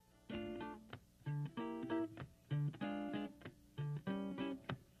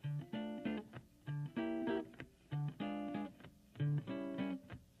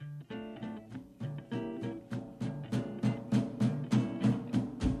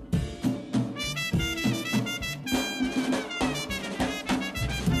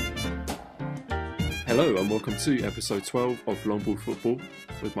Hello and welcome to episode 12 of Long Ball Football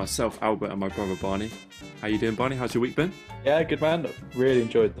with myself, Albert, and my brother Barney. How you doing, Barney? How's your week been? Yeah, good man. Really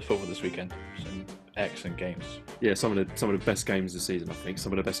enjoyed the football this weekend. Some excellent games. Yeah, some of the best games this season, I think.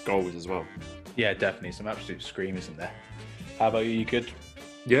 Some of the best goals as well. Yeah, definitely. Some absolute screamers in there. How about you? You good?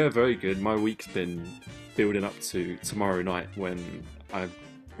 Yeah, very good. My week's been building up to tomorrow night when I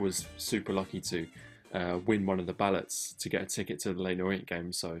was super lucky to win one of the ballots to get a ticket to the Leyton Orient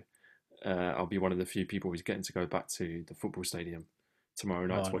game. So I'll be one of the few people who's getting to go back to the football stadium tomorrow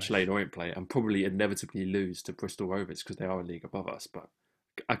night to watch Leyton Orient play and probably inevitably lose to Bristol Rovers because they are a league above us. But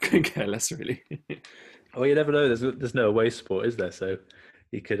I couldn't care less, really. Well, you never know. There's no away support, is there? So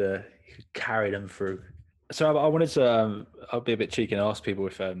you could carry them through. So I wanted to. I'll be a bit cheeky and ask people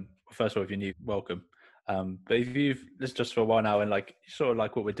if first of all, if you're new, welcome. But if you've listened just for a while now and like sort of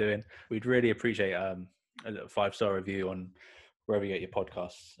like what we're doing, we'd really appreciate a little 5-star review on wherever you get your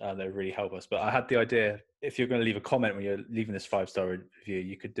podcasts. That would really help us. But I had the idea, if you're going to leave a comment when you're leaving this 5-star review,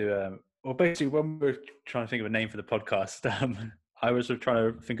 you could do well, basically when we were trying to think of a name for the podcast, I was sort of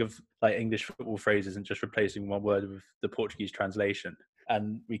trying to think of like English football phrases and just replacing one word with the Portuguese translation.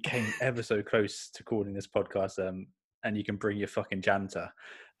 And we came ever so close to calling this podcast and you can bring your fucking janitor.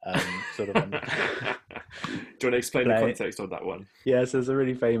 Do you want to explain the context of that one? Yeah, so there's a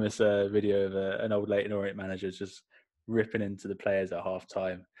really famous video of an old Leyton Orient manager just ripping into the players at half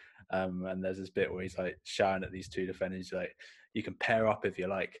time. And there's this bit where he's like shouting at these two defenders, like, you can pair up if you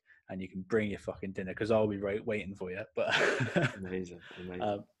like, and you can bring your fucking dinner because I'll be waiting for you. But amazing.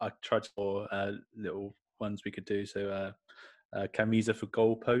 I tried for little ones we could do. So camisa for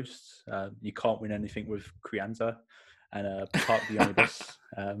goalposts. You can't win anything with Crianza. And Park the Omnibus.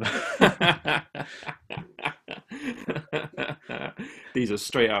 These are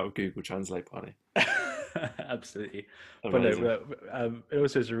straight out of Google Translate, Barney. Absolutely. Amazing. But look, it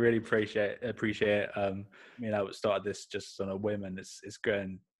also is really appreciate I started this just on a whim, and it's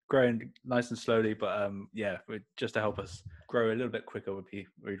growing nice and slowly. But just to help us grow a little bit quicker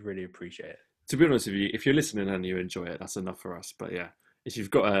we'd really appreciate it. To be honest with you, if you're listening and you enjoy it, that's enough for us. But yeah, if you've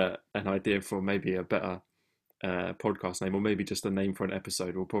got an idea for maybe a better podcast name or maybe just a name for an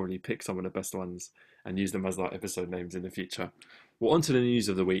episode, we'll probably pick some of the best ones and use them as like episode names in the future. Well, on to the news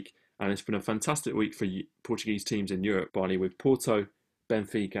of the week, and it's been a fantastic week for Portuguese teams in Europe, Barney, with Porto,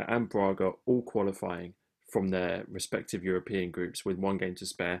 Benfica and Braga all qualifying from their respective European groups with one game to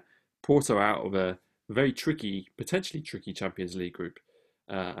spare. Porto out of a very potentially tricky Champions League group,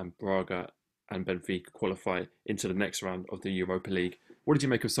 and Braga and Benfica qualify into the next round of the Europa League. What did you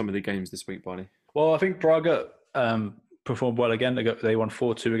make of some of the games this week, Barney? Well, I think Braga performed well again. They won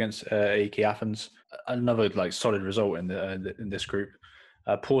 4-2 against AEK Athens. Another like solid result in this group.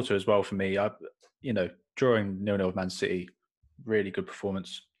 Porto as well for me. Drawing 0-0 with Man City, really good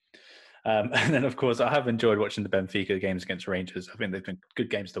performance. And then of course I have enjoyed watching the Benfica games against Rangers. I think they've been good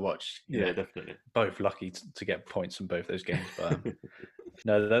games to watch. Definitely. Both lucky to get points in both those games, but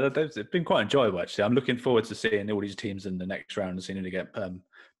they've been quite enjoyable actually. I'm looking forward to seeing all these teams in the next round and seeing who they get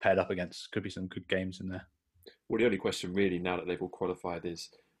paired up against. Could be some good games in there. Well, the only question really now that they've all qualified is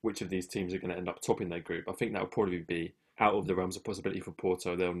which of these teams are going to end up topping their group. I think that will probably be out of the realms of possibility for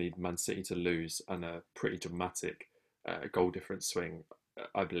Porto. They'll need Man City to lose and a pretty dramatic goal difference swing,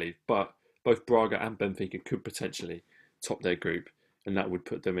 I believe. But both Braga and Benfica could potentially top their group, and that would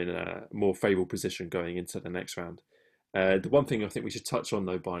put them in a more favourable position going into the next round. The one thing I think we should touch on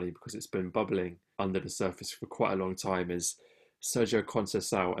though, Barney, because it's been bubbling under the surface for quite a long time, is Sergio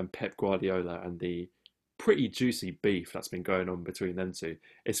Conceição and Pep Guardiola and the pretty juicy beef that's been going on between them two.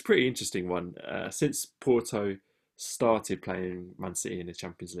 It's a pretty interesting one. Since Porto started playing Man City in the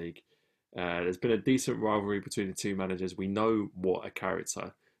Champions League, there's been a decent rivalry between the two managers. We know what a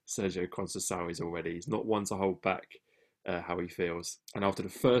character Sergio Conceição is already. He's not one to hold back how he feels. And after the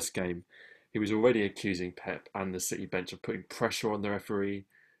first game, he was already accusing Pep and the City bench of putting pressure on the referee.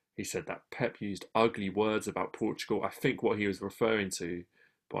 He said that Pep used ugly words about Portugal. I think what he was referring to,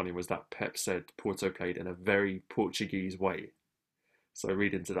 Barney, was that Pep said Porto played in a very Portuguese way. So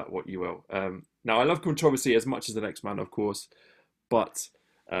read into that what you will. Now, I love controversy as much as the next man, of course, but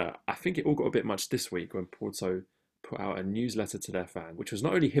I think it all got a bit much this week when Porto put out a newsletter to their fan, which was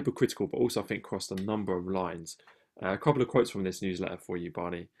not only hypocritical, but also I think crossed a number of lines. A couple of quotes from this newsletter for you,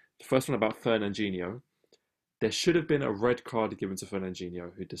 Barney. The first one about Fernandinho. There should have been a red card given to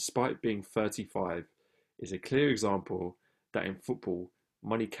Fernandinho, who, despite being 35, is a clear example that in football,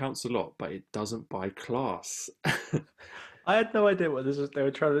 money counts a lot, but it doesn't buy class. I had no idea what this was. They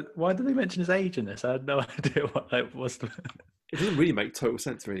were trying to. Why did they mention his age in this? I had no idea what was the. It doesn't really make total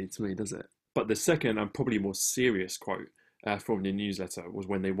sense, really, to me, does it? But the second and probably more serious quote from the newsletter was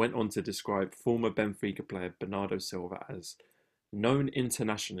when they went on to describe former Benfica player Bernardo Silva as known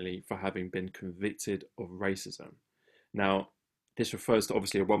internationally for having been convicted of racism. Now, this refers to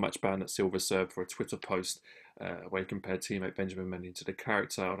obviously a one-match ban that Silva served for a Twitter post where he compared teammate Benjamin Mendy to the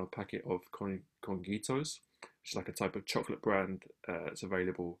character on a packet of conguitos, which is like a type of chocolate brand. It's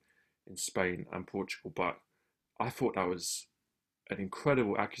available in Spain and Portugal. But I thought that was an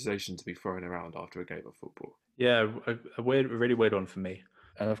incredible accusation to be thrown around after a game of football. Yeah, a weird, really weird one for me.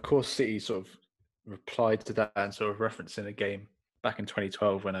 And of course, City sort of replied to that and sort of referencing a game back in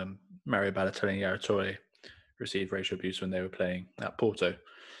 2012 when Mario Balotelli and Yaya Toure received racial abuse when they were playing at Porto.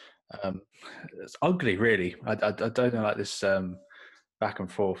 It's ugly, really. I don't know, like this back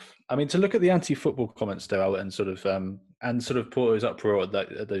and forth. I mean, to look at the anti-football comments though, and sort of Porto's uproar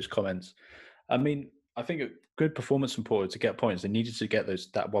at those comments. I mean, I think a good performance from Porto to get points. They needed to get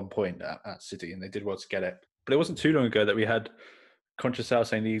that 1 point at City, and they did well to get it. But it wasn't too long ago that we had Concha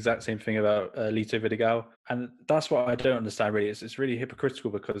saying the exact same thing about Lito Vidigal. And that's what I don't understand, really. It's really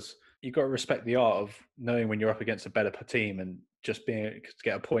hypocritical because you've got to respect the art of knowing when you're up against a better team and just being able to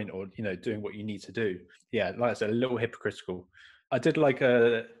get a point or, doing what you need to do. Yeah, like I said, a little hypocritical. I did like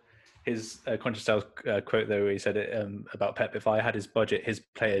his Concha quote, though, where he said it about Pep. If I had his budget, his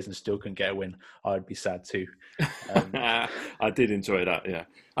players, and still couldn't get a win, I'd be sad too. I did enjoy that. Yeah,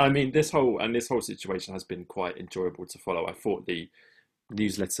 I mean, this whole situation has been quite enjoyable to follow. I thought the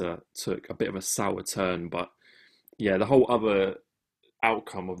newsletter took a bit of a sour turn, but yeah, the whole other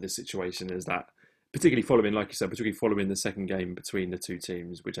outcome of this situation is that, particularly following the second game between the two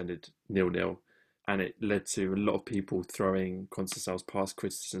teams, which ended 0-0, and it led to a lot of people throwing Conceicão's past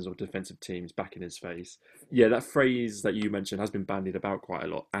criticisms of defensive teams back in his face. Yeah, that phrase that you mentioned has been bandied about quite a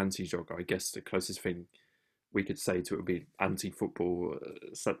lot. Anti-jogo, I guess the closest thing we could say to it would be anti-football,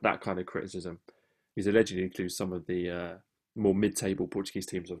 that kind of criticism. He's allegedly accused some of the more mid-table Portuguese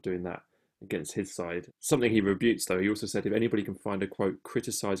teams of doing that against his side. Something he rebukes, though. He also said, if anybody can find a quote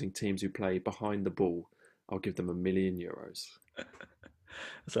criticising teams who play behind the ball, I'll give them €1 million.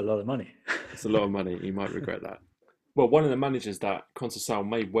 That's a lot of money. It's a lot of money. He might regret that. Well, one of the managers that Conceição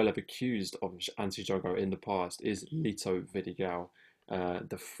may well have accused of anti-jogo in the past is Lito Vidigal,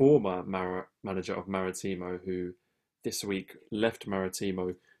 the former manager of Maritimo, who this week left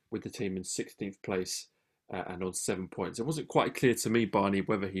Maritimo with the team in 16th place and on 7 points. It wasn't quite clear to me, Barney,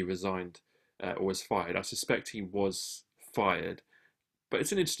 whether he resigned or was fired. I suspect he was fired. But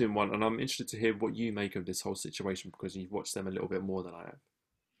it's an interesting one, and I'm interested to hear what you make of this whole situation because you've watched them a little bit more than I have.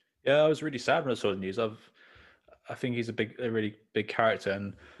 Yeah, I was really sad when I saw the news. I think he's a really big character,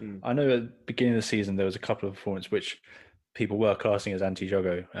 and I know at the beginning of the season there was a couple of performances which people were classing as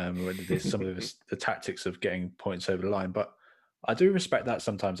anti-jogo. There's some of the tactics of getting points over the line, but I do respect that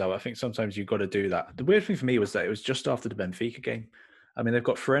sometimes. I think sometimes you've got to do that. The weird thing for me was that it was just after the Benfica game. I mean, they've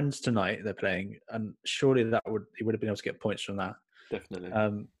got Friends tonight. They're playing, and surely he would have been able to get points from that. Definitely.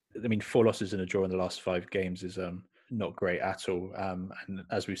 I mean, 4 losses and a draw in the last 5 games is not great at all. And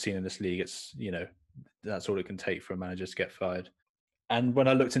as we've seen in this league, it's that's all it can take for a manager to get fired. And when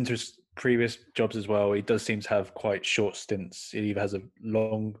I looked into his previous jobs as well, he does seem to have quite short stints. He either has a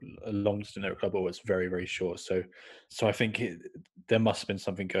long stint at a club or it's very, very short. So I think there must have been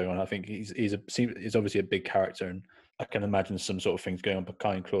something going on. I think he's obviously a big character, and I can imagine some sort of things going on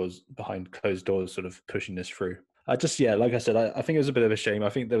behind closed doors, sort of pushing this through. Like I said, I think it was a bit of a shame. I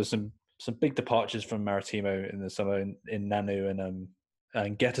think there was some big departures from Maritimo in the summer in Nanu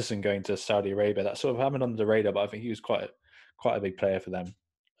and Getterson going to Saudi Arabia. That sort of happened under the radar, but I think he was quite a big player for them.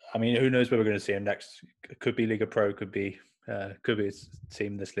 I mean, who knows where we're going to see him next? It could be Liga Pro, could be a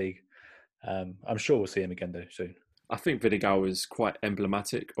team in this league. I'm sure we'll see him again though soon. I think Vidigal is quite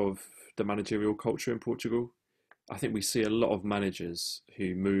emblematic of the managerial culture in Portugal. I think we see a lot of managers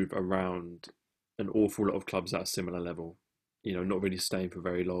who move around an awful lot of clubs at a similar level. Not really staying for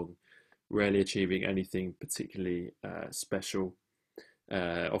very long, rarely achieving anything particularly special.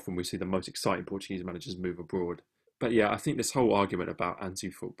 Often we see the most exciting Portuguese managers move abroad. But yeah, I think this whole argument about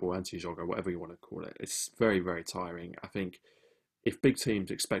anti-football, anti-jogo, whatever you want to call it, it's very, very tiring. I think if big teams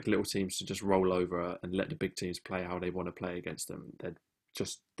expect little teams to just roll over and let the big teams play how they want to play against them, they're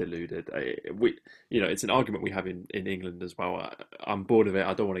just deluded. It's an argument we have in England as well. I'm bored of it.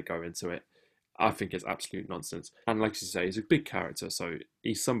 I don't want to go into it. I think it's absolute nonsense. And like you say, he's a big character, so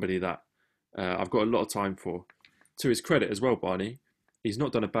he's somebody that I've got a lot of time for. To his credit as well, Barney, he's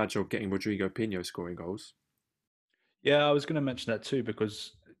not done a bad job getting Rodrigo Pinho scoring goals. Yeah, I was going to mention that too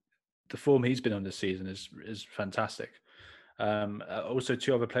because the form he's been on this season is fantastic. Also,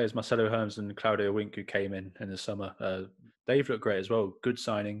 2 other players, Marcelo Herms and Claudio Wink, who came in the summer, They've looked great as well. Good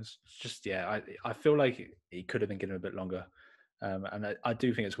signings. Just I feel like he could have been given a bit longer, and I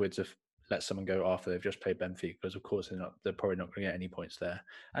do think it's weird to let someone go after they've just played Benfica because of course they're probably not going to get any points there.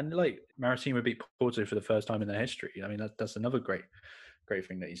 And like Maritimo beat Porto for the first time in their history. I mean that's another great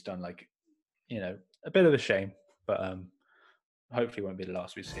thing that he's done. Like a bit of a shame, but hopefully it won't be the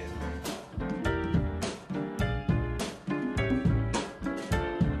last we see him.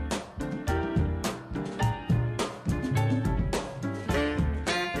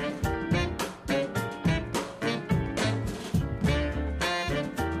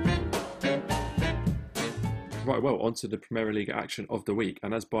 Right, well, on to the Premier League action of the week.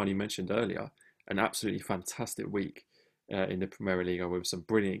 And as Barney mentioned earlier, an absolutely fantastic week in the Premier League with some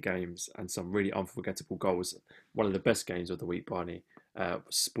brilliant games and some really unforgettable goals. One of the best games of the week, Barney.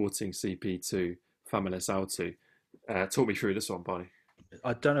 Sporting CP2, Famalicão 2. Talk me through this one, Barney.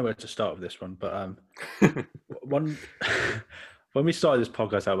 I don't know where to start with this one, but when we started this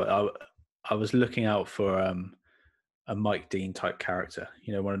podcast out, I was looking out for a Mike Dean type character.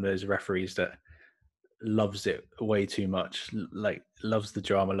 One of those referees that loves it way too much, like loves the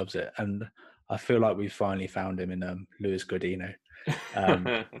drama, loves it. And I feel like we finally found him in Luis Godinho.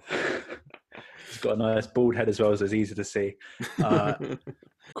 He's got a nice bald head as well, so it's easy to see.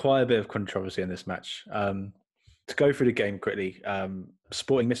 Quite a bit of controversy in this match. To go through the game quickly,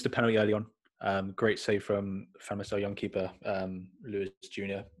 Sporting missed a penalty early on. Great save from Famalicão young keeper Lewis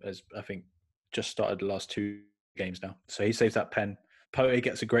Jr. has, I think, just started the last 2 games now. So he saves that pen. Pote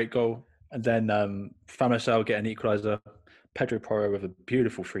gets a great goal. And then Famalicão get an equaliser. Pedro Porro with a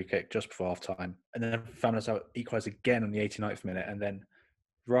beautiful free kick just before half time. And then Famalicão equalise again on the 89th minute. And then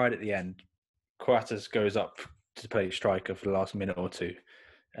right at the end, Coates goes up to play striker for the last minute or two.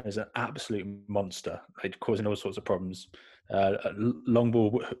 And is an absolute monster, like causing all sorts of problems. Long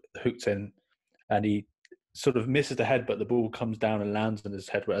ball hooked in, and he sort of misses the head, but the ball comes down and lands on his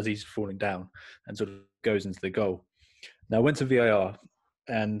head as he's falling down and sort of goes into the goal. Now, I went to VAR,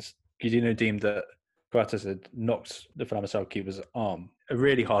 and Godinho deemed that Coates had knocked the Famalicão keeper's arm. A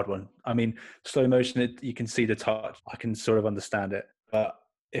really hard one. I mean, slow motion, you can see the touch. I can sort of understand it. But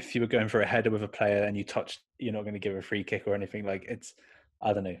if you were going for a header with a player and you touched, you're not going to give a free kick or anything. Like, it's,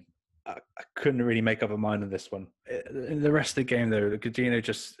 I don't know. I couldn't really make up a mind on this one. In the rest of the game, though,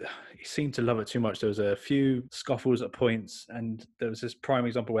 Godinho he seemed to love it too much. There was a few scuffles at points, and there was this prime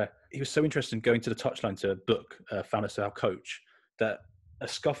example where he was so interested in going to the touchline to book Famalicão coach that a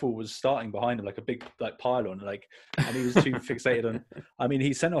scuffle was starting behind him, like a big pylon, and he was too fixated on. I mean,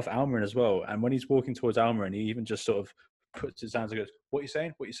 he sent off Almiron as well, and when he's walking towards Almiron, he even just sort of puts his hands and goes, "What are you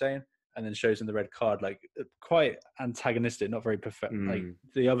saying? What are you saying?" And then shows him the red card, like quite antagonistic, not very perfect. Like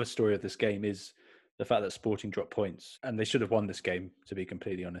the other story of this game is the fact that Sporting dropped points, and they should have won this game, to be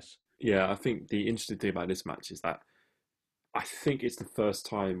completely honest. Yeah, I think the interesting thing about this match is that I think it's the first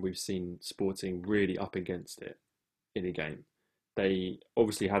time we've seen Sporting really up against it in a game. They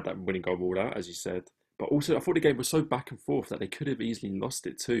obviously had that winning goal ruled out, as you said, but also I thought the game was so back and forth that they could have easily lost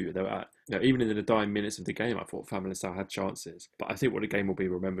it too. They were at, even in the dying minutes of the game, I thought Famalicão had chances. But I think what the game will be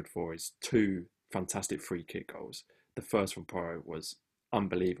remembered for is 2 fantastic free kick goals. The first from Porro was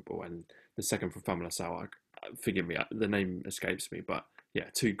unbelievable, and the second from Famalicão, forgive me, the name escapes me, but yeah,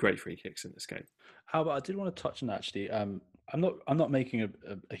 2 great free kicks in this game. How about, I did want to touch on that actually. I'm not making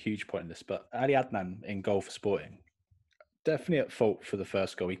a huge point in this, but Ali Adnan in goal for Sporting, definitely at fault for the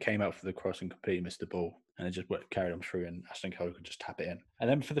first goal. He came out for the cross and completely missed the ball, and it just carried on through, and Ashton Cole could just tap it in. And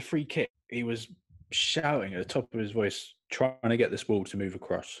then for the free kick, he was shouting at the top of his voice, trying to get this ball to move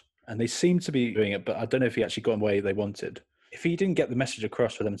across. And they seemed to be doing it, but I don't know if he actually got away they wanted. If he didn't get the message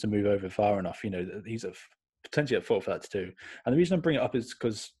across for them to move over far enough, he's potentially at fault for that too. And the reason I bring it up is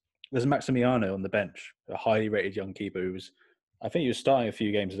because there's Maximiano on the bench, a highly rated young keeper I think he was starting a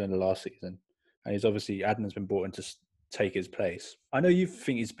few games in the last season. And he's obviously, Adnan's been brought in to take his place. I know you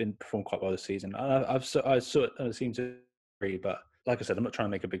think he's been performed quite well this season. I seem to agree, but like I said, I'm not trying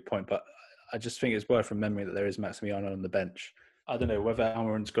to make a big point, but I just think it's worth remembering that there is Maximiano on the bench. I don't know whether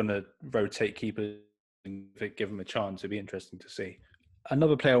Almiron's going to rotate keepers and give him a chance. It'd be interesting to see.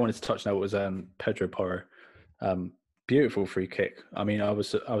 Another player I wanted to touch now was Pedro Porro. Beautiful free kick. I mean, I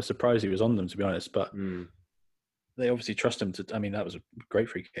was surprised he was on them, to be honest, but they obviously trust him to. I mean, that was a great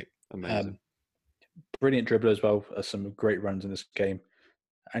free kick. Amazing. Brilliant dribbler as well. Some great runs in this game,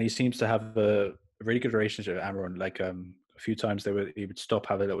 and he seems to have a really good relationship with Almiron. Like a few times he would stop,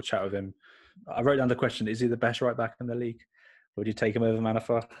 have a little chat with him. I wrote down the question: is he the best right back in the league? Would you take him over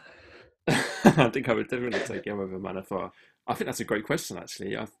Manafar? I think I would definitely take him over Manafar. I think that's a great question,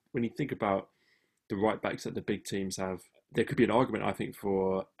 actually. When you think about the right backs that the big teams have, there could be an argument, I think,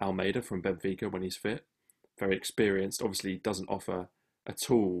 for Almeida from Benfica when he's fit. very experienced. Obviously, doesn't offer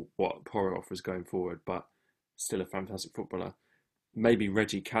at all what Porro offers going forward, but still a fantastic footballer. Maybe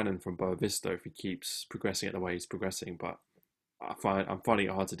Reggie Cannon from Boa Vista if he keeps progressing at the way he's progressing, but I'm finding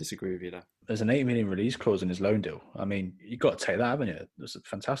it hard to disagree with you there. There's an 8 million release clause in his loan deal. I mean, you've got to take that, haven't you? It's a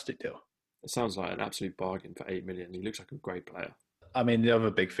fantastic deal. It sounds like an absolute bargain for 8 million. He looks like a great player. I mean, the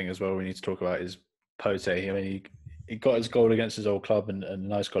other big thing as well we need to talk about is Pote. I mean, he got his goal against his old club, and a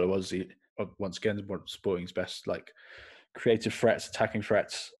nice goal it was. He, once again, one of Sporting's best, like, creative threats, attacking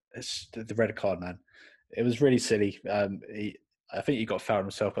threats. It's the red card, man. It was really silly. I think he got fouled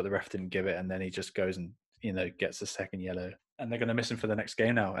himself, but the ref didn't give it, and then he just goes and, gets the second yellow. And they're going to miss him for the next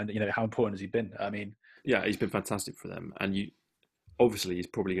game now. And, how important has he been? I mean... Yeah, he's been fantastic for them. And obviously, he's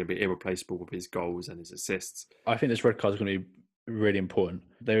probably going to be irreplaceable with his goals and his assists. I think this red card is going to be really important.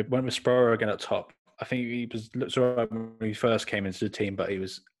 They went with Sprower again at top. I think looked all right when he first came into the team, but he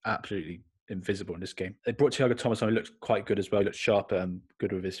was absolutely invisible in this game. They brought Thiago Thomas on, who looked quite good as well. He looked sharp and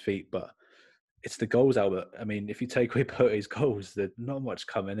good with his feet, but it's the goals, Albert. I mean, if you take away Pote's goals, there's not much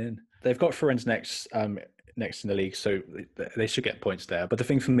coming in. They've got Firenze next in the league, so they should get points there. But the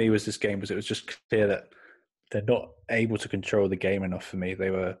thing for me was this game was it was just clear that they're not able to control the game enough for me.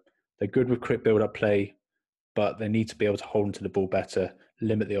 They're good with quick build-up play, but they need to be able to hold onto the ball better,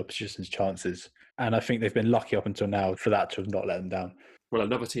 limit the opposition's chances. And I think they've been lucky up until now for that to have not let them down. Well,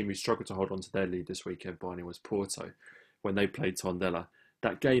 another team who struggled to hold on to their lead this weekend, Barney, was Porto when they played Tondela.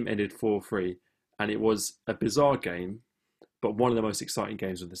 That game ended 4-3, and it was a bizarre game, but one of the most exciting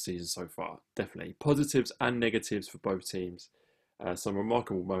games of the season so far, definitely. Positives and negatives for both teams. Some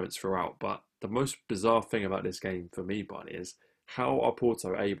remarkable moments throughout, but the most bizarre thing about this game for me, Barney, is how are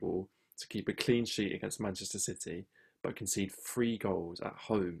Porto able to keep a clean sheet against Manchester City, but concede 3 goals at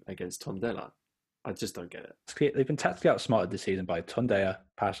home against Tondela? I just don't get it. They've been tactically outsmarted this season by Tondela,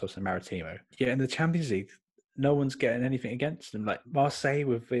 Passos and Maritimo. Yeah, in the Champions League, no one's getting anything against them. Like Marseille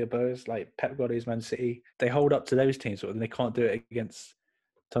with Villas-Boas, like Pep Guardiola's Man City, they hold up to those teams, and they can't do it against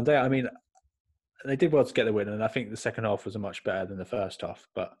Tondela. I mean, they did well to get the win, and I think the second half was much better than the first half.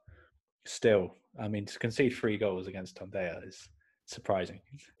 But still, I mean, to concede 3 goals against Tondela is surprising.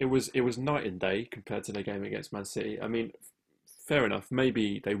 It was night and day compared to the game against Man City. I mean, fair enough.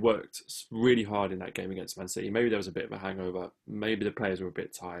 Maybe they worked really hard in that game against Man City. Maybe there was a bit of a hangover. Maybe the players were a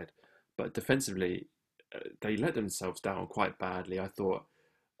bit tired. But defensively, they let themselves down quite badly. I thought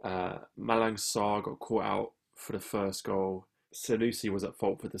Malang Sarr got caught out for the first goal. Sanusi was at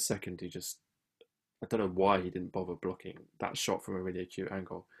fault for the second. I don't know why he didn't bother blocking that shot from a really acute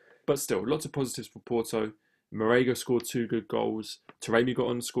angle. But still, lots of positives for Porto. Marega scored 2 good goals. Taremi got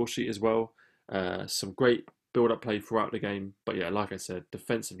on the score sheet as well. Some great build-up play throughout the game. But yeah, like I said,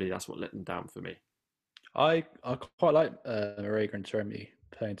 defensively, that's what let them down for me. I quite like Marega and Taremi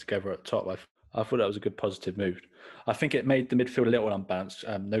playing together at top. I thought that was a good positive move. I think it made the midfield a little unbalanced.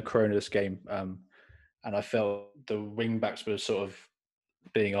 No Corona this game. And I felt the wing-backs were sort of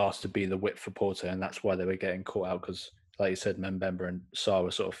being asked to be the width for Porto, and that's why they were getting caught out because, like you said, Mbemba and Sarr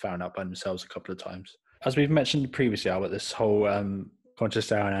were sort of found out by themselves a couple of times. As we've mentioned previously, Albert, this whole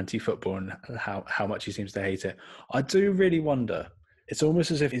Conceição and anti-football and how much he seems to hate it. I do really wonder. It's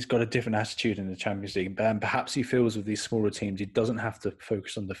almost as if he's got a different attitude in the Champions League. And perhaps he feels with these smaller teams, he doesn't have to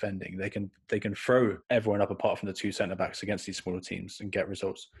focus on defending. They can throw everyone up apart from the 2 centre-backs against these smaller teams and get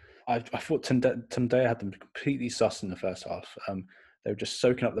results. I thought Tondela had them completely sus in the first half. They were just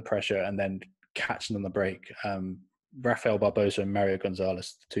soaking up the pressure and then catching on the break. Rafael Barbosa and Mario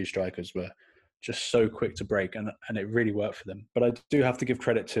Gonzalez, the 2 strikers, were just so quick to break, and it really worked for them. But I do have to give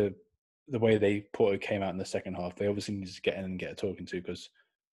credit to the way Porto came out in the second half. They obviously needed to get in and get a talking to because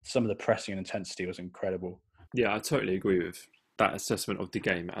some of the pressing and intensity was incredible. Yeah, I totally agree with that assessment of the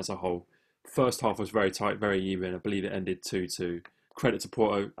game as a whole. First half was very tight, very even. I believe it ended 2-2. Credit to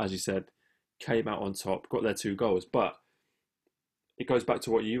Porto, as you said, came out on top, got their 2 goals. But it goes back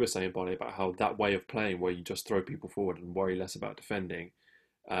to what you were saying, Bonnie, about how that way of playing where you just throw people forward and worry less about defending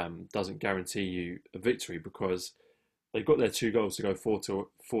doesn't guarantee you a victory because they got their 2 goals to go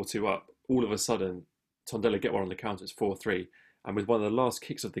 4-2 up. All of a sudden, Tondela get one on the counter, it's 4-3. And with one of the last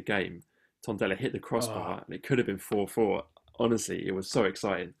kicks of the game, Tondela hit the crossbar and it could have been 4-4. Honestly, it was so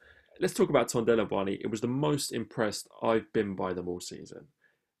exciting. Let's talk about Tondela, Barney. It was the most impressed I've been by them all season.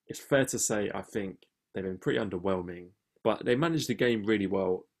 It's fair to say I think they've been pretty underwhelming, but they managed the game really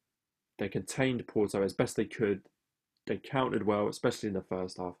well. They contained Porto as best they could. They countered well, especially in the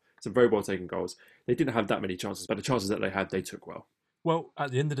first half. Some very well taken goals. They didn't have that many chances, but the chances that they had, they took well. Well,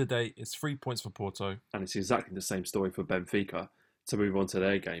 at the end of the day, it's 3 points for Porto. And it's exactly the same story for Benfica. To move on to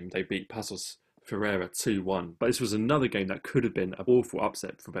their game, they beat Passos Ferreira 2-1. But this was another game that could have been an awful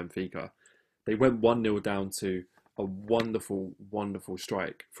upset for Benfica. They went 1-0 down to a wonderful, wonderful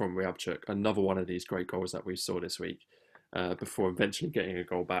strike from Ryabchuk. Another one of these great goals that we saw this week, before eventually getting a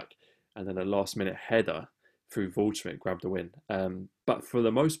goal back. And then a last-minute header through Waldschmidt grabbed the win. But for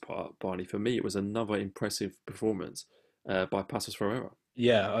the most part, Barney, for me, it was another impressive performance by Passos Ferreira.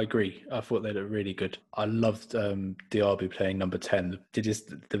 Yeah, I agree. I thought they looked really good. I loved Diaby playing number 10. There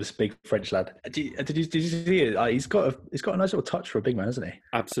was a big French lad. Did you see it? He's got a nice little touch for a big man, hasn't he?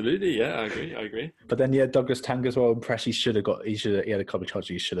 Absolutely, yeah, I agree. But then Douglas Tang as well. Impressed. He had a couple of charges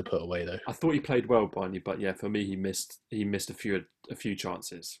he should have put away though. I thought he played well, Barney, but yeah, for me he missed a few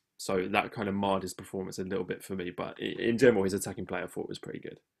chances. So that kind of marred his performance a little bit for me. But in general, his attacking play I thought was pretty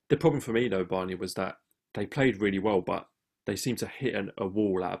good. The problem for me though, Barney, was that they played really well, but they seemed to hit a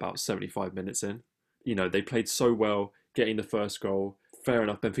wall at about 75 minutes in. You know, they played so well, getting the first goal. Fair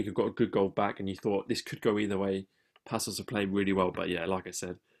enough, Benfica got a good goal back, and you thought this could go either way. Passos are playing really well, but yeah, like I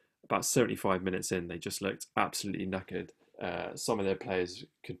said, about 75 minutes in, they just looked absolutely knackered. Some of their players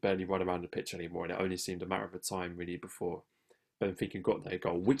could barely run around the pitch anymore, and it only seemed a matter of time, really, before Benfica got their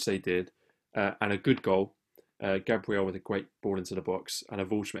goal, which they did, and a good goal. Gabriel with a great ball into the box, and a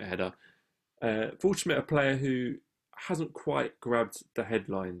Waldschmidt header. Waldschmidt, a player who hasn't quite grabbed the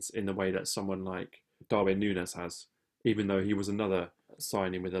headlines in the way that someone like Darwin Núñez has, even though he was another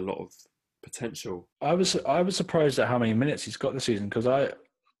signing with a lot of potential. I was surprised at how many minutes he's got this season because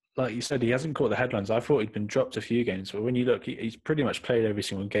like you said, he hasn't caught the headlines. I thought he'd been dropped a few games, but when you look, he's pretty much played every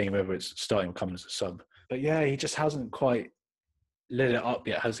single game, whether it's starting or coming as a sub. But yeah, he just hasn't quite lit it up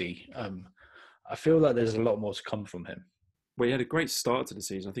yet, has he? I feel like there's a lot more to come from him. Well, he had a great start to the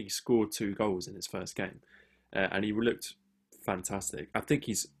season. I think he scored 2 goals in his first game. And he looked fantastic. I think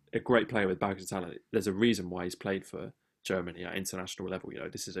he's a great player with bags of talent. There's a reason why he's played for Germany at international level. You know,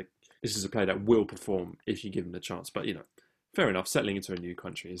 this is a player that will perform if you give him the chance. But you know, fair enough. Settling into a new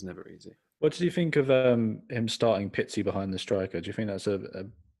country is never easy. What did you think of him starting Pizzi behind the striker? Do you think that's a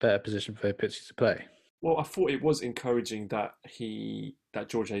better position for Pizzi to play? Well, I thought it was encouraging that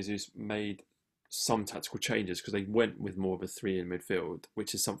Jorge Jesus made some tactical changes because they went with more of a 3 in midfield,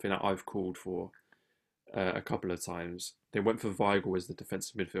 which is something that I've called for a couple of times. They went for Weigl as the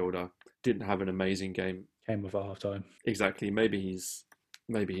defensive midfielder. Didn't have an amazing game. Came with a half time. Exactly. Maybe he's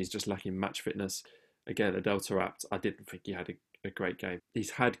just lacking match fitness. Again, Adel Taarabt, I didn't think he had a great game. He's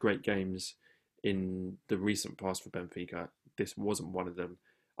had great games in the recent past for Benfica. This wasn't one of them.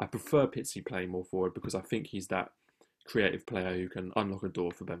 I prefer Pizzi playing more forward because I think he's that creative player who can unlock a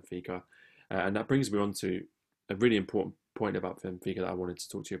door for Benfica. And that brings me on to a really important point about Benfica that I wanted to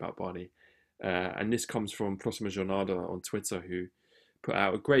talk to you about, Barney. And this comes from Próxima Jornada on Twitter, who put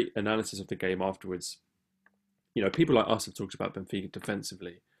out a great analysis of the game afterwards. You know, people like us have talked about Benfica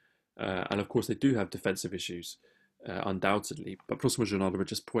defensively. And of course, they do have defensive issues, undoubtedly. But Próxima Jornada were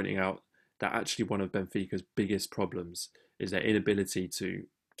just pointing out that actually one of Benfica's biggest problems is their inability to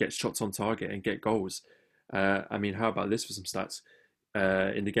get shots on target and get goals. I mean, how about this for some stats?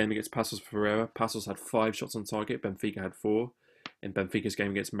 In the game against Passos Ferreira, Passos had 5 shots on target, Benfica had 4. In Benfica's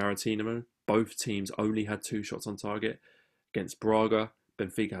game against Maritimo, both teams only had 2 shots on target. Against Braga,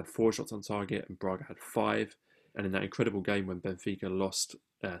 Benfica had 4 shots on target and Braga had 5. And in that incredible game when Benfica lost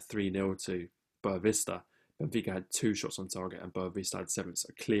 3-0 to Boavista, Benfica had 2 shots on target and Boavista had 7. So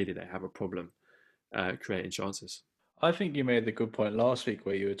clearly they have a problem creating chances. I think you made the good point last week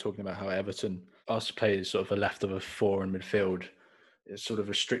where you were talking about how Everton asked to play sort of a leftover 4 in midfield. It's sort of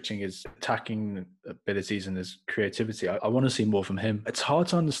restricting his attacking abilities and his creativity. I want to see more from him. It's hard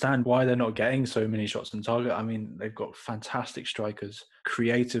to understand why they're not getting so many shots on target. I mean, they've got fantastic strikers,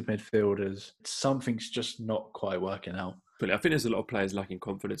 creative midfielders. Something's just not quite working out. But I think there's a lot of players lacking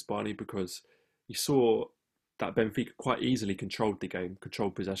confidence, Barney, because you saw that Benfica quite easily controlled the game,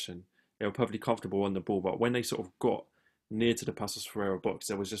 controlled possession. They were perfectly comfortable on the ball, but when they sort of got near to the Passos Ferreira box,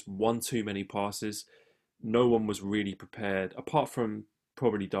 there was just one too many passes. No one was really prepared, apart from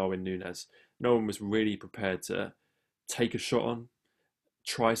probably Darwin Núñez. No one was really prepared to take a shot on,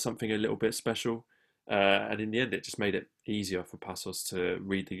 try something a little bit special. And in the end, it just made it easier for Passos to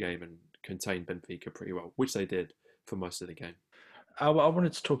read the game and contain Benfica pretty well, which they did for most of the game. I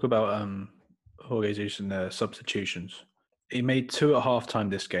wanted to talk about Jorge Jesus and the substitutions. He made 2 at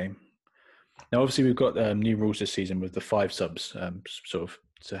half-time this game. Now, obviously, we've got new rules this season with the 5 subs, sort of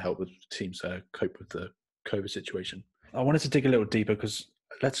to help with teams cope with the COVID situation. I wanted to dig a little deeper because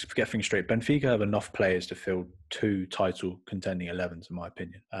let's get things straight. Benfica have enough players to fill 2 title contending 11s, in my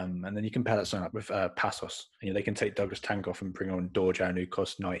opinion. And then you can pair that something up with Passos. You know, they can take Douglas Tang off and bring on Dorjan, who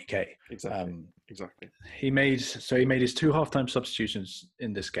costs 90k. Exactly. He made his 2 halftime substitutions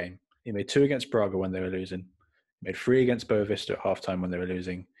in this game. He made 2 against Braga when they were losing. He made 3 against Boavista at halftime when they were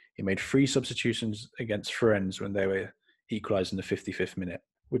losing. He made 3 substitutions against Friends when they were equalised in the 55th minute.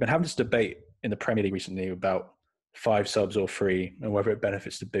 We've been having this debate in the Premier League recently about 5 subs or 3 and whether it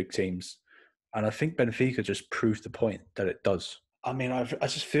benefits the big teams. And I think Benfica just proved the point that it does. I mean, I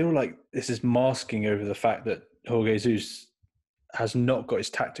just feel like this is masking over the fact that Jorge Jesus has not got his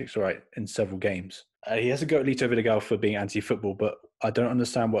tactics right in several games. He has to go at Lito Vidigal for being anti-football, but I don't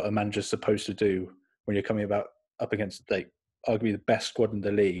understand what a manager's supposed to do when you're coming up against arguably the best squad in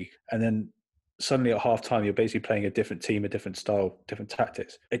the league, and then suddenly at half-time you're basically playing a different team, a different style, different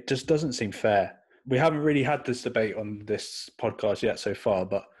tactics. It just doesn't seem fair. We haven't really had this debate on this podcast yet so far,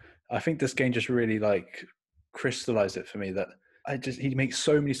 but I think this game just really crystallized it for me that he makes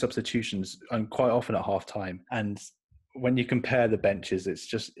so many substitutions and quite often at half-time, and when you compare the benches,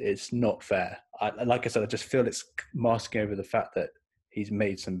 it's not fair. Like I said, I just feel it's masking over the fact that he's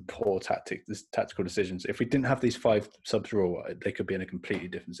made some poor tactical decisions. If we didn't have these 5 subs rule, they could be in a completely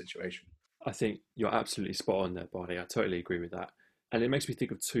different situation. I think you're absolutely spot on there, Barney. I totally agree with that. And it makes me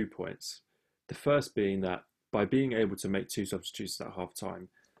think of 2 points. The first being that by being able to make 2 substitutions at half time,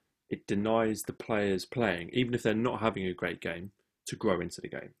 it denies the players playing, even if they're not having a great game, to grow into the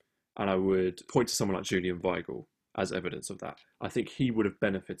game. And I would point to someone like Julian Weigl as evidence of that. I think he would have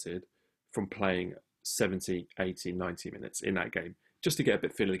benefited from playing 70, 80, 90 minutes in that game, just to get a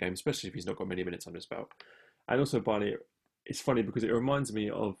bit feel of the game, especially if he's not got many minutes on his belt. And also, Barney, it's funny because it reminds me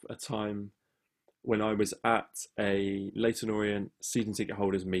of a time when I was at a Leyton Orient season ticket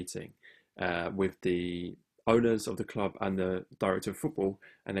holders meeting with the owners of the club and the director of football,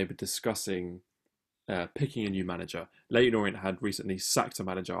 and they were discussing picking a new manager. Leyton Orient had recently sacked a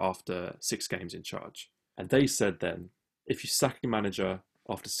manager after 6 games in charge. And they said then, if you sack a manager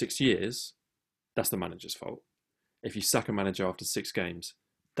after 6 years, that's the manager's fault. If you sack a manager after 6 games,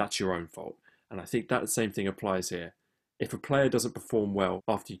 that's your own fault. And I think that same thing applies here. If a player doesn't perform well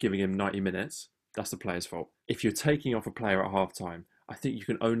after you're giving him 90 minutes, that's the player's fault. If you're taking off a player at half-time, I think you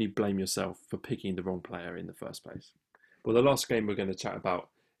can only blame yourself for picking the wrong player in the first place. Well, the last game we're going to chat about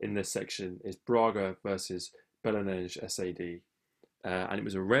in this section is Braga versus Belenenses SAD. And it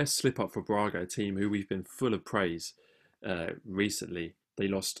was a rare slip-up for Braga, a team who we've been full of praise recently. They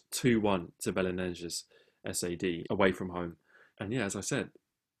lost 2-1 to Belenenses SAD away from home. And yeah, as I said,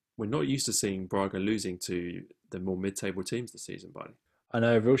 we're not used to seeing Braga losing to the more mid-table teams this season, buddy. I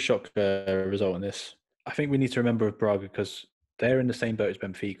know, real shock result in this. I think we need to remember with Braga because they're in the same boat as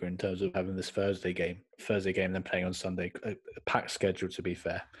Benfica in terms of having this Thursday game and then playing on Sunday. A packed schedule, to be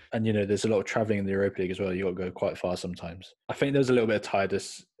fair. And, there's a lot of travelling in the Europa League as well. You've got to go quite far sometimes. I think there was a little bit of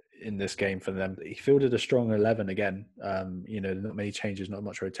tiredness in this game for them. He fielded a strong 11 again. Not many changes, not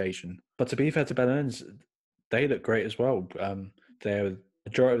much rotation. But to be fair to Belenenses, they look great as well. They were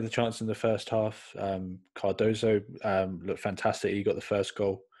majority of the chance in the first half. Cardozo looked fantastic. He got the first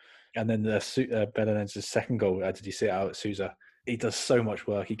goal. And then the Belenenses' second goal, did you see it out at Sousa? He does so much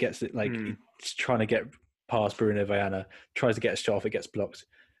work. He gets it, he's trying to get past Bruno Viana, tries to get a shot off, it gets blocked.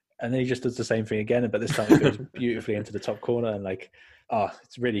 And then he just does the same thing again, but this time it goes beautifully into the top corner and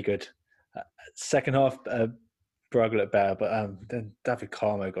it's really good. Second half, Braga looked better, but then David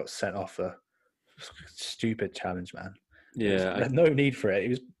Carmo got sent off a stupid challenge, man. Yeah. There's no need for it. He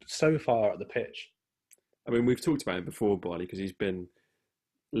was so far up the pitch. I mean, we've talked about him before, Barley, because he's been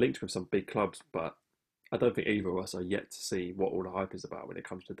linked with some big clubs, but I don't think either of us are yet to see what all the hype is about when it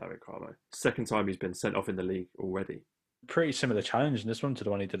comes to David Carmo. Second time he's been sent off in the league already. Pretty similar challenge in this one to the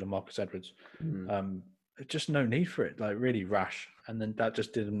one he did on Marcus Edwards. Just no need for it, really rash. And then that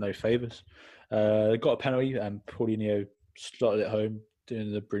just did him no favours. Got a penalty and Paulinho slotted it home,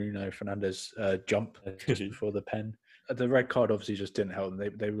 doing the Bruno Fernandes jump just before the pen. The red card obviously just didn't help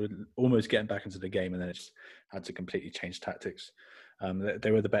them. They were almost getting back into the game and then it just had to completely change tactics. They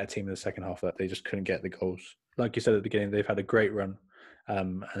were the better team in the second half, but they just couldn't get the goals. Like you said at the beginning, they've had a great run,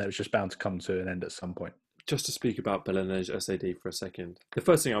 and it was just bound to come to an end at some point. Just to speak about Belenenses SAD for a second, the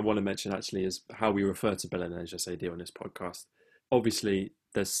first thing I want to mention actually is how we refer to Belenenses SAD on this podcast. Obviously,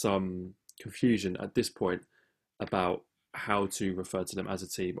 there's some confusion at this point about how to refer to them as a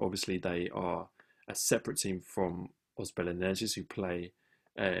team. Obviously, they are a separate team from Os Belenenses, who play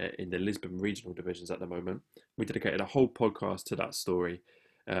in the Lisbon regional divisions at the moment. We dedicated a whole podcast to that story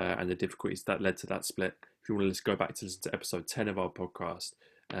and the difficulties that led to that split. If you want to go back to listen to episode 10 of our podcast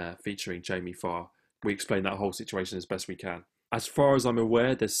featuring Jamie Farr, we explain that whole situation as best we can. As far as I'm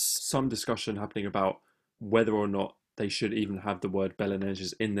aware, there's some discussion happening about whether or not they should even have the word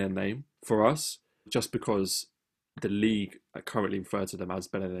Belenenses in their name for us, just because the league currently refer to them as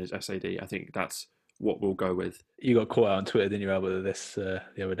Belenenses SAD. I think that's what we'll go with. You got caught out on Twitter, didn't you, Albert, with this the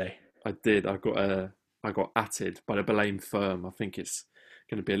other day? I did. I got atted by the Belaim firm. I think it's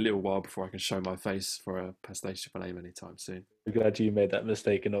going to be a little while before I can show my face for a PlayStation name anytime soon. I'm glad you made that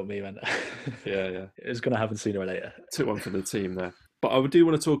mistake and not me, man. Yeah. It's going to happen sooner or later. Took one for the team there. But I do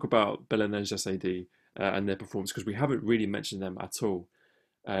want to talk about Belenenses SAD and their performance, because we haven't really mentioned them at all.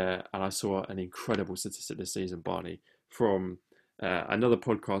 And I saw an incredible statistic this season, Barney, from another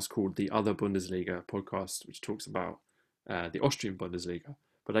podcast called the Other Bundesliga podcast, which talks about the Austrian Bundesliga.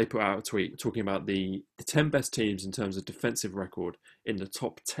 But they put out a tweet talking about the 10 best teams in terms of defensive record in the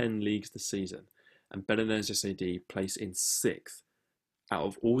top 10 leagues this season. And Belenenses SAD place in 6th. Out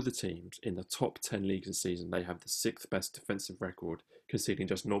of all the teams in the top 10 leagues this season, they have the 6th best defensive record, conceding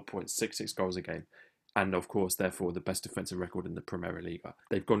just 0.66 goals a game. And of course, therefore, the best defensive record in the Primera Liga.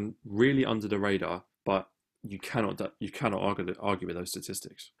 They've gone really under the radar, but you cannot argue with those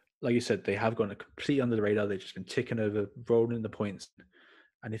statistics. Like you said, they have gone completely under the radar. They've just been ticking over, rolling the points.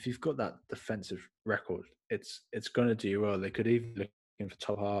 And if you've got that defensive record, it's going to do you well. They could even look in for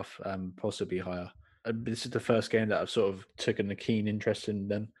top half, possibly higher. This is the first game that I've sort of taken a keen interest in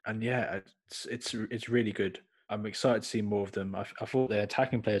them, and yeah, it's really good. I'm excited to see more of them. I thought the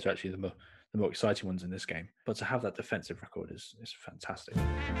attacking players are actually the more exciting ones in this game, but to have that defensive record is fantastic.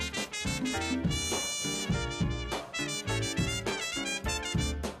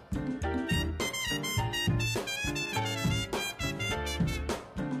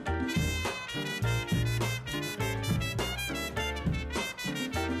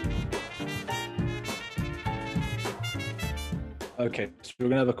 Okay, so we're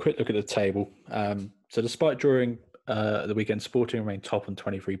going to have a quick look at the table. So despite drawing the weekend, Sporting remain top on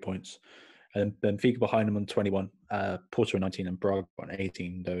 23 points. And Benfica behind them on 21, Porto on 19 and Braga on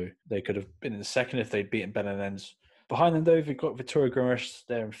 18, though they could have been in second if they'd beaten Belenenses. Behind them, though, we've got Vitória Guimarães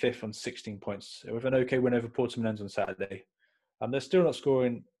there in 5th on 16 points, with an okay win over Portimonense on Saturday. They're still not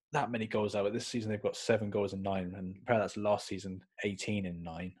scoring that many goals out, but this season they've got 7 goals and 9, and apparently that's last season 18 and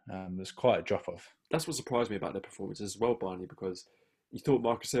 9. There's quite a drop-off. That's what surprised me about their performance as well, Barney, because you thought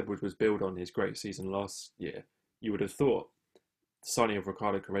Marcus Edwards was built on his great season last year. You would have thought the signing of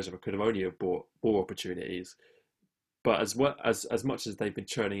Ricardo Quaresma could have only have brought more opportunities. But as much as they've been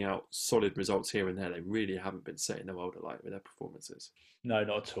churning out solid results here and there, they really haven't been setting the world alight with their performances. No,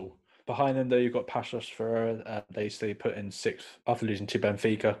 not at all. Behind them, though, you've got Paços Ferreira. They stay put in 6th after losing to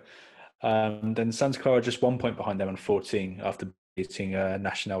Benfica. Then Santa Clara just 1 point behind them on 14 after beating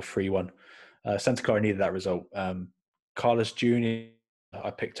Nacional 3-1. Santa Clara needed that result. Carlos Jr., I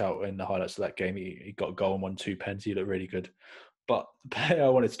picked out in the highlights of that game. He got a goal and won 2 pens. He looked really good. But the player I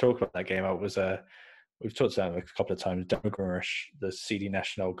wanted to talk about that game was, we've talked about him a couple of times, Daniel Guimarães, the CD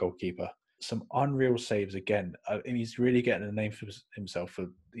Nacional goalkeeper. Some unreal saves again. He's really getting a name for himself for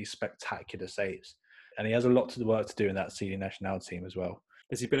these spectacular saves. And he has a lot of work to do in that CD Nacional team as well.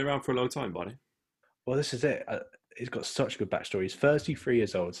 Has he been around for a long time, Barney? Well, this is it. He's got such a good backstory. He's 33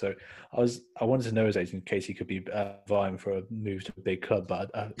 years old, so I wanted to know his age in case he could be vying for a move to a big club, but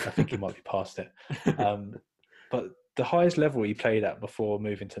I think he might be past it. But the highest level he played at before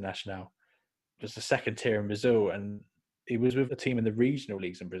moving to Nacional was the 2nd tier in Brazil, and he was with a team in the regional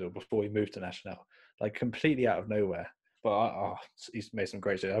leagues in Brazil before he moved to Nacional, like completely out of nowhere. But he's made some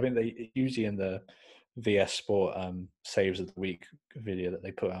great saves. I think they usually in the VS Sport saves of the week video that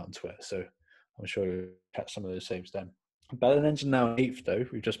they put out on Twitter, so I'm sure you'll catch some of those saves then. Belenenses now 8th, though.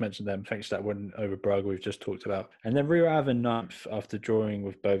 We've just mentioned them thanks to that win over Braga we've just talked about. And then Rio Ave in 9th after drawing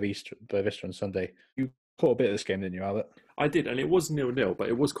with Boavista on Sunday. You caught a bit of this game, didn't you, Albert? I did, and it was 0-0, but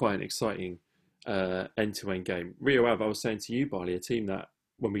it was quite an exciting end-to-end game. Rio Ave, I was saying to you, Barley, a team that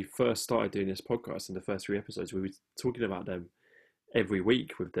when we first started doing this podcast in the first 3 episodes, we were talking about them every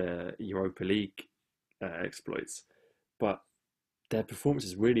week with their Europa League exploits. But their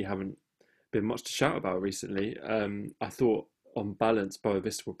performances really haven't been much to shout about recently. I thought on balance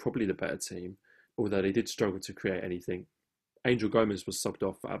Boavista were probably the better team, although they did struggle to create anything. Angel Gomez was subbed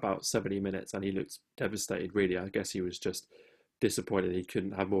off at about 70 minutes and he looked devastated really. I guess he was just disappointed he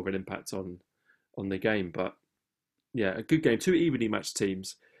couldn't have more of an impact on the game. But yeah, a good game. 2 evenly matched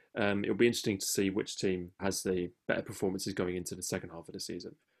teams. It'll be interesting to see which team has the better performances going into the second half of the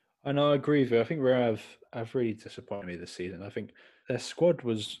season. I know, I agree with you. I think Rio have really disappointed me this season. I think their squad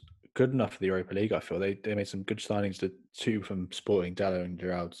was good enough for the Europa League. I feel they made some good signings, the 2 from Sporting, Dallo and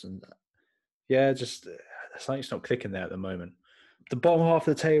Gerrards, and yeah, just something's not clicking there at the moment. The bottom half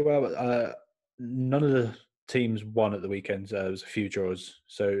of the table, none of the teams won at the weekend. There was a few draws,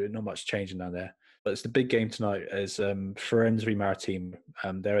 so not much changing down there. But it's the big game tonight as Farense v Maritime.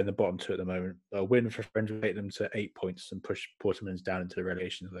 They're in the bottom 2 at the moment. A win for Farense will take them to 8 points and push Portimonense down into the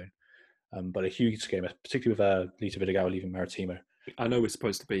relegation zone. But a huge game, particularly with Lito Vidigal leaving Maritimo. I know we're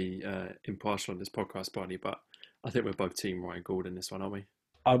supposed to be impartial on this podcast, Barney, but I think we're both team Ryan Gould in this one, aren't we?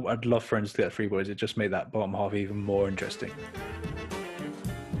 I'd love Friends to get 3 points. It just made that bottom half even more interesting.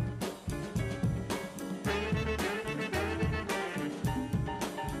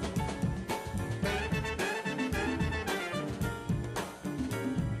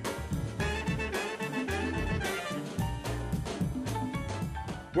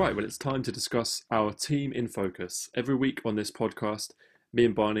 Right, well, it's time to discuss our team in focus. Every week on this podcast, me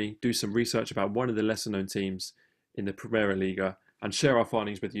and Barney do some research about one of the lesser known teams in the Primera Liga and share our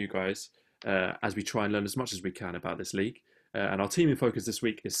findings with you guys as we try and learn as much as we can about this league. And our team in focus this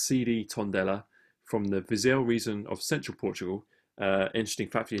week is CD Tondela from the Viseu region of central Portugal. Interesting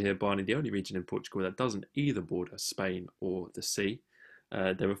fact for you here, Barney, the only region in Portugal that doesn't either border Spain or the sea.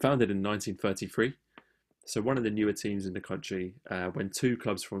 They were founded in 1933. So one of the newer teams in the country, when 2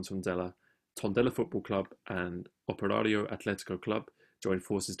 clubs from Tondela, Tondela Football Club and Operario Atletico Club, joined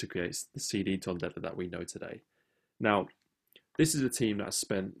forces to create the CD Tondela that we know today. Now, this is a team that has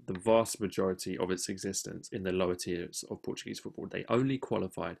spent the vast majority of its existence in the lower tiers of Portuguese football. They only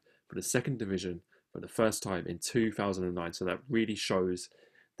qualified for the second division for the first time in 2009. So that really shows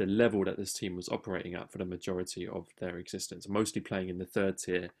the level that this team was operating at for the majority of their existence, mostly playing in the third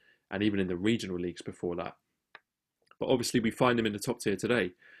tier and even in the regional leagues before that. But obviously we find them in the top tier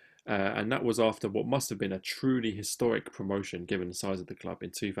today. And that was after what must have been a truly historic promotion given the size of the club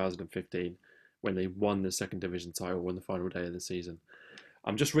in 2015 when they won the second division title on the final day of the season.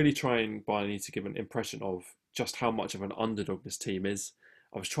 I'm just really trying, Barney, to give an impression of just how much of an underdog this team is.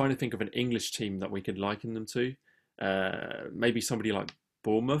 I was trying to think of an English team that we could liken them to. Maybe somebody like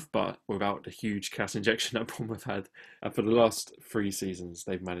Bournemouth, but without the huge cash injection that Bournemouth had. And for the last 3 seasons,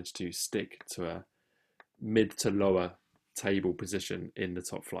 they've managed to stick to a mid to lower table position in the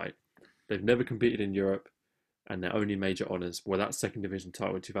top flight. They've never competed in Europe, and their only major honours were that second division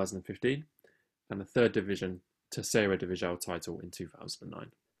title in 2015 and the third division Terceira Divisão title in 2009.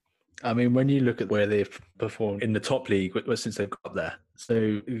 I mean, when you look at where they've performed in the top league since they've got there, so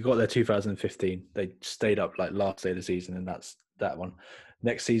you got there 2015, they stayed up like last day of the season, and that's that one.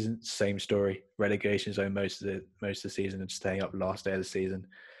 Next season, same story, relegation zone most of the season and staying up last day of the season.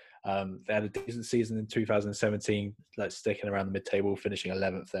 They had a decent season in 2017, like sticking around the mid-table, finishing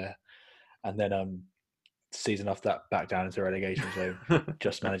 11th there, and then season after that back down into relegation zone,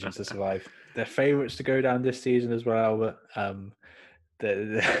 just managing to survive. They're favourites to go down this season as well, but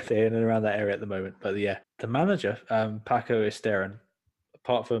they're in and around that area at the moment. But yeah, the manager, Paco Esteran,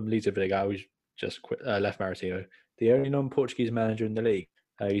 apart from Lisa Vidigal, who's just left Maritimo, the only non-Portuguese manager in the league.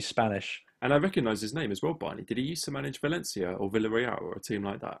 He's Spanish. And I recognise his name as well, Barney. Did he used to manage Valencia or Villarreal or a team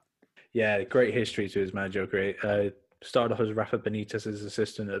like that? Yeah, great history to his managerial career. Started off as Rafa Benitez's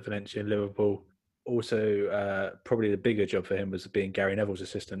assistant at Valencia and Liverpool. Also, probably the bigger job for him was being Gary Neville's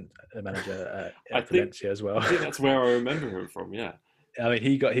assistant manager at Valencia as well. I think that's where I remember him from, yeah. I mean,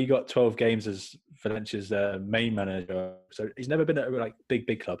 he got 12 games as Valencia's main manager, so he's never been at a like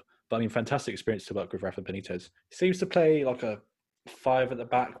big club. But I mean, fantastic experience to work with Rafa Benitez. He seems to play like a 5 at the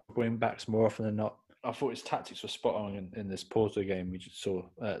back, wing backs more often than not. I thought his tactics were spot on in this Porto game we just saw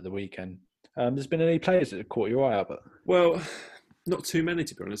at the weekend. There's been any players that have caught your eye out? But well, not too many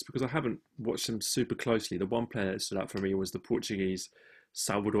to be honest, because I haven't watched them super closely. The one player that stood out for me was the Portuguese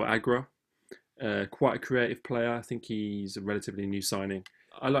Salvador Agra. Quite a creative player. I think he's a relatively new signing.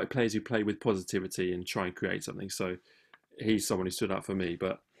 I like players who play with positivity and try and create something. So he's someone who stood out for me.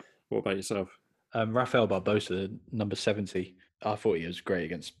 But what about yourself? Rafael Barbosa, number 70. I thought he was great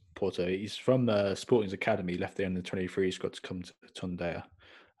against Porto. He's from Sporting's Academy, left there in the 23. He's got to come to Tondela.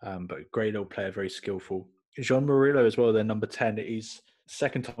 But great little player, very skillful. Jean Murillo as well, their number 10. He's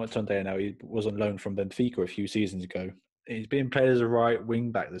second time at Tondela now. He was on loan from Benfica a few seasons ago. He's being played as a right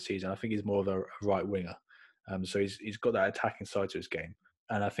wing back this season. I think he's more of a right winger. So he's got that attacking side to his game.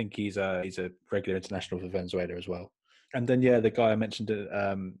 And I think he's a regular international for Venezuela as well. And then, yeah, the guy I mentioned,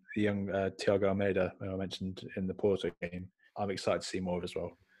 the young Thiago Almeida, who I mentioned in the Porto game, I'm excited to see more of as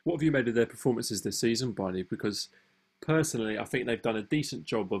well. What have you made of their performances this season, Barney? Because personally, I think they've done a decent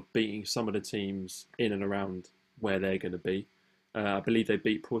job of beating some of the teams in and around where they're going to be. I believe they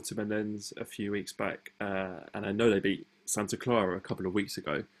beat Portimonense a few weeks back, and I know they beat Santa Clara a couple of weeks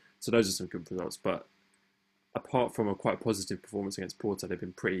ago. So those are some good results. But apart from a quite positive performance against Porto, they've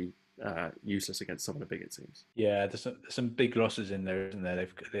been pretty useless against some of the bigger teams. Yeah, there's some big losses in there, isn't there?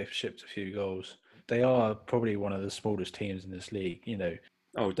 They've shipped a few goals. They are probably one of the smallest teams in this league, you know.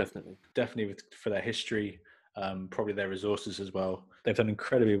 Oh, definitely. Definitely for their history. probably their resources as well. They've done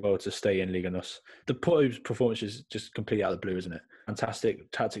incredibly well to stay in Liga NOS. The Porto's performance is just completely out of the blue, isn't it?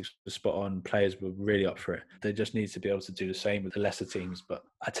 Fantastic. Tactics were spot on. Players were really up for it. They just need to be able to do the same with the lesser teams. But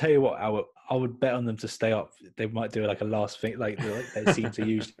I tell you what, I would bet on them to stay up. They might do like a last thing, like they seem to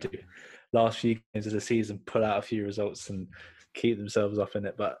usually do. Last few games of the season, pull out a few results and keep themselves up in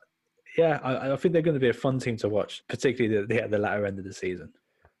it. But yeah, I think they're going to be a fun team to watch, particularly at the latter end of the season.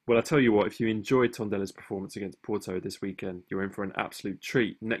 Well, I tell you what, if you enjoyed Tondella's performance against Porto this weekend, you're in for an absolute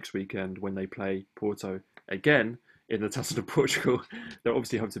treat next weekend when they play Porto again in the Taça de Portugal. They'll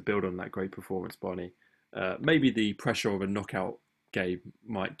obviously hope to build on that great performance, Barney. Maybe the pressure of a knockout game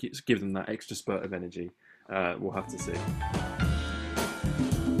might give them that extra spurt of energy. We'll have to see.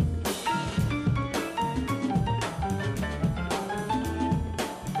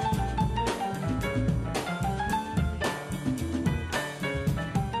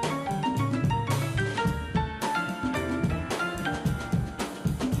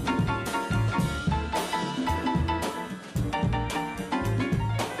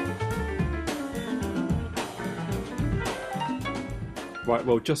 Right,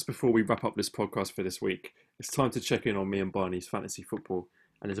 well, just before we wrap up this podcast for this week, it's time to check in on me and Barney's fantasy football.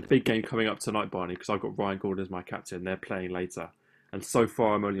 And there's a big game coming up tonight, Barney, because I've got Ryan Gordon as my captain. They're playing later. And so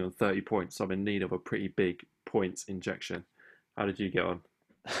far, I'm only on 30 points, so I'm in need of a pretty big points injection. How did you get on?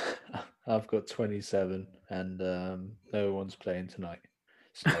 I've got 27, and no one's playing tonight.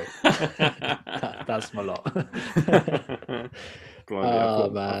 So that's my lot.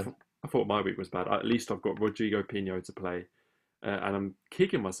 Blimey, I thought my week was bad. At least I've got Rodrigo Pinho to play. And I'm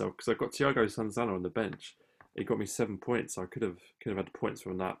kicking myself because I've got Thiago Sanzano on the bench. It got me 7 points. So I could have had points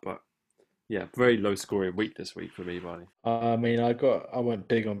from that, but yeah, very low scoring week this week for me, Barney. I mean, I went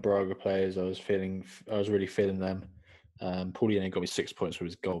big on Braga players. I was really feeling them. Paulinho got me 6 points for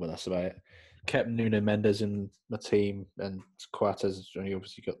his goal, but that's about it. Kept Nuno Mendes in my team, and Coates only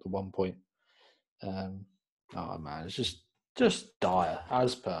obviously got the 1 point. Oh man, it's just dire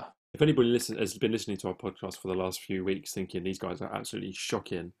as per. If anybody has been listening to our podcast for the last few weeks thinking these guys are absolutely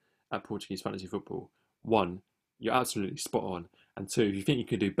shocking at Portuguese fantasy football, one, you're absolutely spot on. And two, if you think you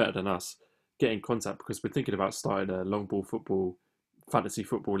can do better than us, get in contact because we're thinking about starting a long ball football, fantasy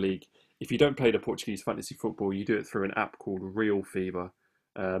football league. If you don't play the Portuguese fantasy football, you do it through an app called Real Fever.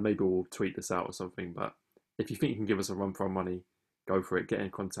 Maybe we'll tweet this out or something. But if you think you can give us a run for our money, go for it. Get in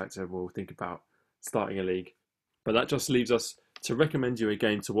contact and we'll think about starting a league. But that just leaves us to recommend you a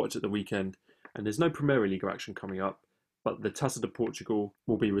game to watch at the weekend. And there's no Premier League action coming up, but the Taça de Portugal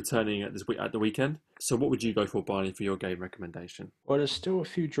will be returning at the weekend. So what would you go for, Barney, for your game recommendation? Well, there's still a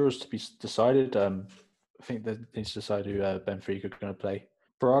few draws to be decided. I think they need to decide who Benfica are going to play.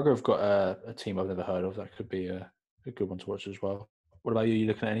 Braga have got a team I've never heard of. That could be a good one to watch as well. What about you? Are you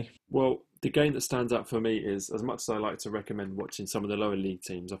looking at any? Well, the game that stands out for me is, as much as I like to recommend watching some of the lower league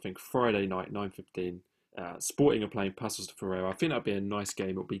teams, I think Friday night, 9:15, Sporting are playing Passos de Ferreira. I think that'd be a nice game.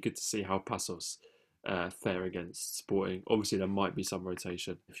 It'll be good to see how Passos fare against Sporting. Obviously, there might be some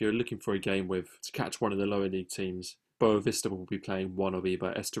rotation. If you're looking for a game to catch one of the lower league teams, Boa Vista will be playing one of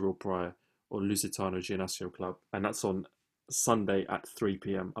either Estoril Praia or Lusitano Gimnasio Club, and that's on Sunday at 3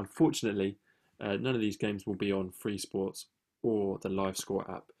 p.m. Unfortunately, none of these games will be on Free Sports or the Live Score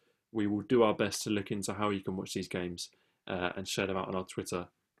app. We will do our best to look into how you can watch these games and share them out on our Twitter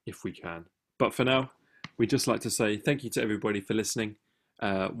if we can. But for now, we'd just like to say thank you to everybody for listening.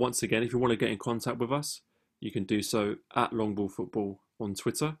 Once again, if you want to get in contact with us, you can do so at longballfootball on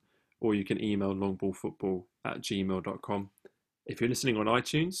Twitter, or you can email longballfootball@gmail.com. If you're listening on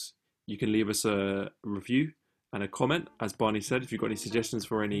iTunes, you can leave us a review and a comment. As Barney said, if you've got any suggestions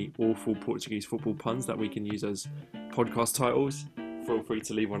for any awful Portuguese football puns that we can use as podcast titles, feel free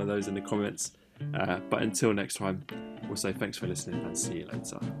to leave one of those in the comments. But until next time, we'll say thanks for listening and see you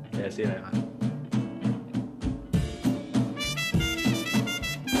later. Yeah, see you later, man.